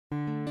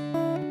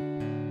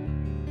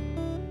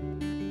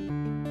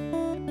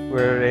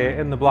We're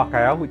in the Black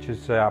Isle, which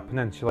is a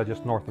peninsula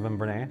just north of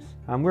Inverness.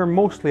 And we're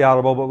mostly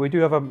arable, but we do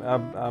have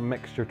a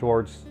mixture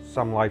towards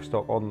some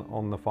livestock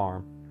on the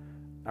farm.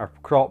 Our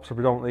crops are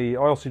predominantly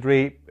oilseed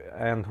rape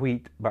and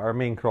wheat, but our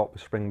main crop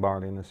is spring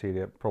barley in this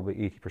area, probably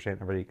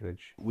 80% of our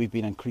acreage. We've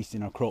been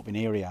increasing our cropping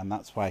area, and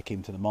that's why I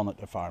came to the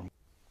Monitor farm.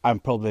 I'm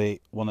probably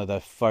one of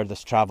the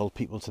furthest travelled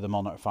people to the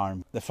Monitor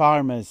farm. The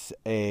farm is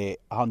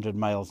 100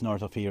 miles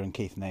north of here in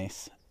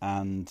Caithness,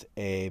 and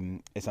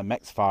it's a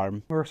mixed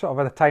farm. We were sort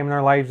of at a time in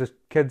our lives as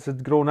kids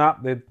had grown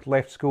up, they'd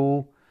left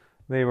school,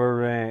 they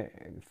were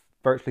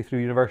virtually through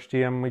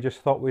university, and we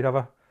just thought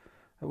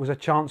it was a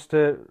chance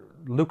to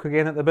look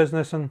again at the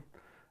business and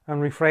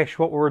refresh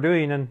what we were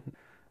doing, and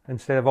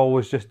instead of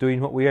always just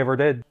doing what we ever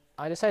did.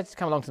 I decided to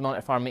come along to the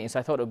Monitor farm meetings.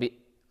 I thought it would be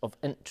of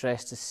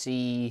interest to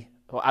see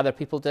what other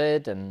people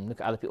did and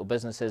look at other people's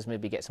businesses,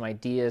 maybe get some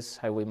ideas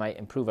how we might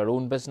improve our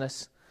own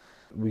business.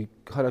 We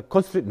had a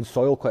concentrate in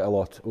soil quite a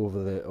lot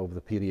over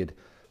the period.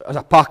 As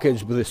a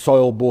package, with the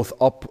soil both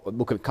up,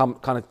 looking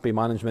at canopy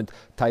management,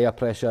 tyre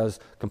pressures,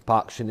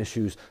 compaction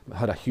issues,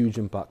 had a huge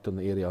impact on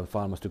the area, and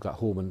farmers took that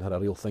home and had a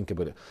real think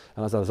about it.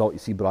 And as a result, you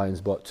see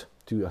Brian's bought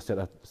a set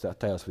of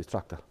tyres for his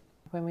tractor.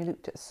 When we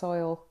looked at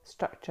soil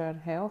structure and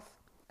health,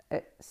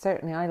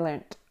 certainly I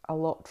learnt a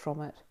lot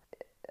from it.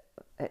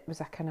 It was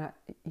a kind of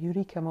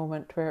eureka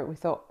moment where we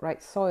thought,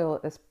 right, soil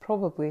is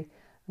probably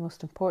the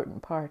most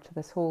important part of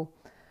this whole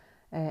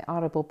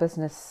arable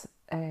business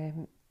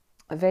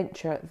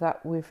venture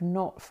that we've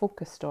not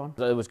focused on.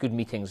 There was good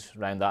meetings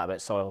around that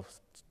about soil,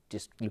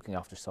 just looking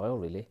after soil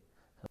really.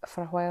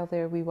 For a while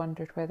there we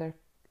wondered whether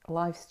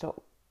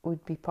livestock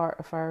would be part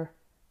of our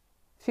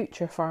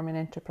future farming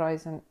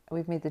enterprise, and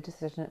we've made the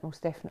decision it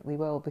most definitely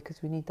will,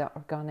 because we need that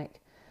organic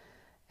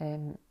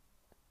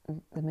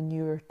the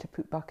manure to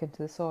put back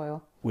into the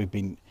soil. We've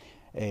been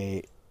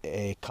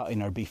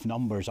cutting our beef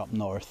numbers up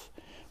north,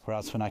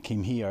 whereas when I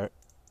came here,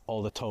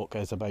 all the talk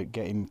is about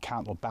getting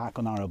cattle back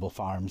on arable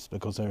farms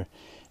because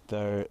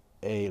they're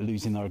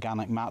losing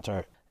organic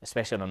matter.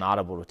 Especially on an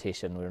arable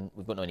rotation,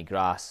 we've got no any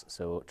grass,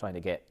 so trying to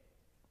get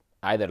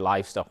either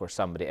livestock or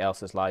somebody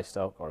else's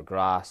livestock or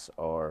grass,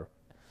 or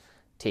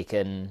take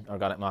in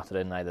organic matter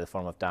in either the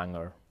form of dung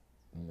or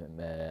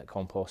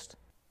compost.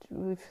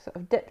 We've sort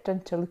of dipped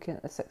into looking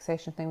at the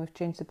succession thing. We've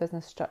changed the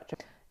business structure.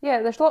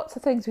 Yeah, there's lots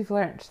of things we've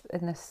learnt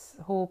in this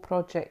whole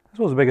project. I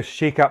suppose the biggest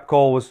shake-up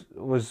call was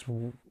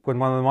when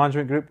one of the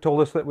management group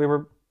told us that we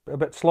were a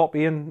bit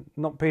sloppy and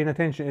not paying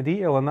attention to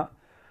detail,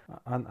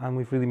 and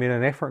we've really made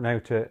an effort now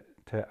to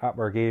up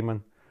our game.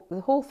 And the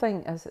whole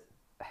thing has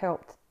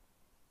helped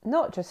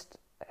not just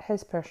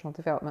his personal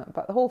development,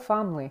 but the whole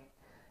family.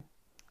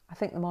 I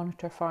think the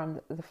Monitor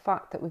farm, the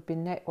fact that we've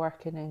been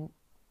networking and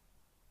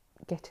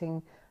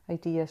getting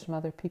ideas from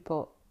other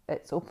people,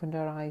 it's opened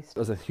our eyes.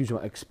 There's a huge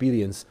amount of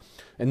experience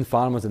in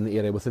farmers in the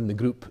area, within the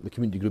group, the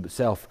community group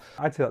itself.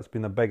 I'd say that's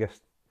been the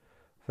biggest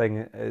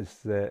thing,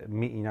 is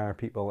meeting our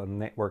people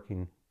and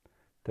networking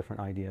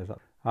different ideas.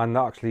 And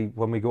actually,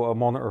 when we go to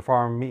Monitor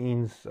farm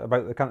meetings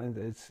about the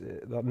country,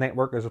 that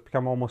network has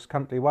become almost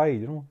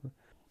countrywide, you know.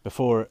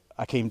 Before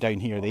I came down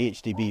here, the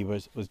HDB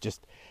was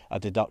just a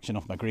deduction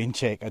of my grain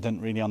check. I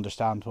didn't really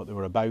understand what they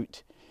were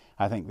about.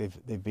 I think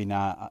they've been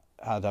had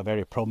a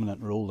very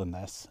prominent role in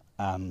this,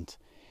 and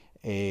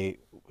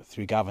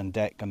through Gavin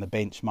Dick and the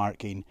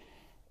benchmarking,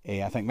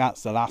 I think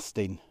that's the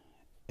lasting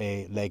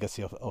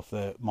legacy of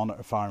the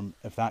Monitor farm,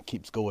 if that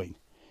keeps going,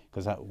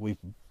 because we've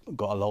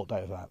got a lot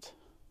out of that.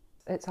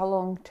 It's a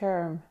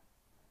long-term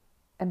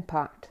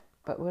impact,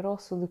 but we're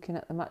also looking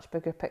at the much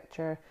bigger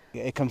picture.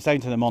 It comes down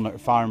to the Monitor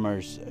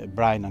farmers,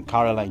 Brian and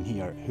Caroline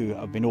here, who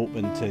have been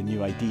open to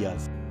new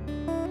ideas.